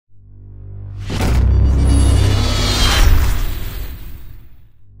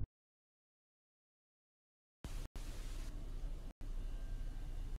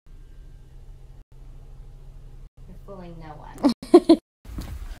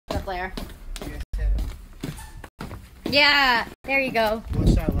Blair. Yeah, there you go.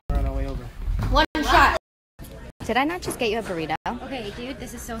 One shot on our way over. One shot. Did I not just get you a burrito? Okay, dude,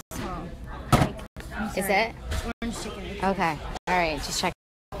 this is so small. Like, Is it? orange chicken. Okay. All right, just check.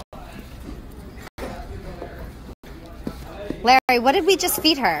 Larry, what did we just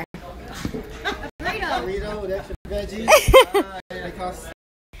feed her? Burrito with extra veggies. They cost.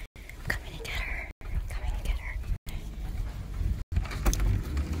 Come in and get her. Come in and get her.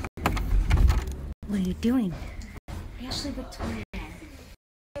 What are you doing? Ashley Victoria.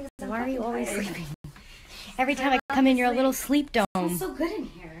 Why are you always sleeping? Every time I come in, you're a little sleep dome. It's so good in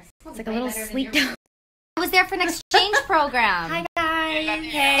here. It's like a little sleep dome. I was there for an exchange program. Hi, guys.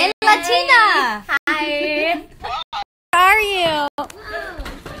 Hey. In Latina. Hi. How are you? Oh,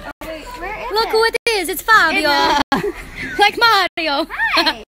 wait, where is Look it? who it is. It's Fabio. Like Mario.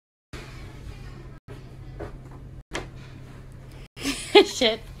 Hi.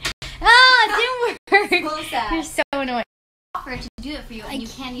 Shit. Ah, it didn't work. Close that. You're so annoying. Offer to do it for you, and you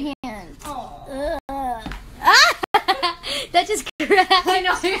can't even. Oh. That just cracked. I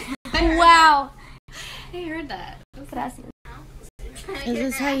know. Wow. I heard that. Gracias. Is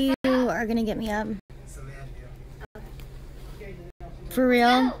this how you are gonna get me up? For real?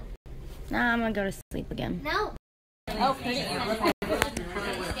 No. Nah, I'm gonna go to sleep again. No. Oh,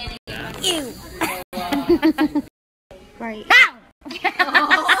 ew. Right. Ow!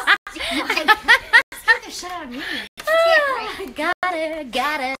 Scared the shit out of me. Got it,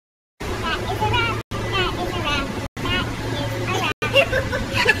 got it.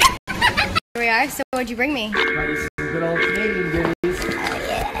 Here we are. So, what'd you bring me? Rice.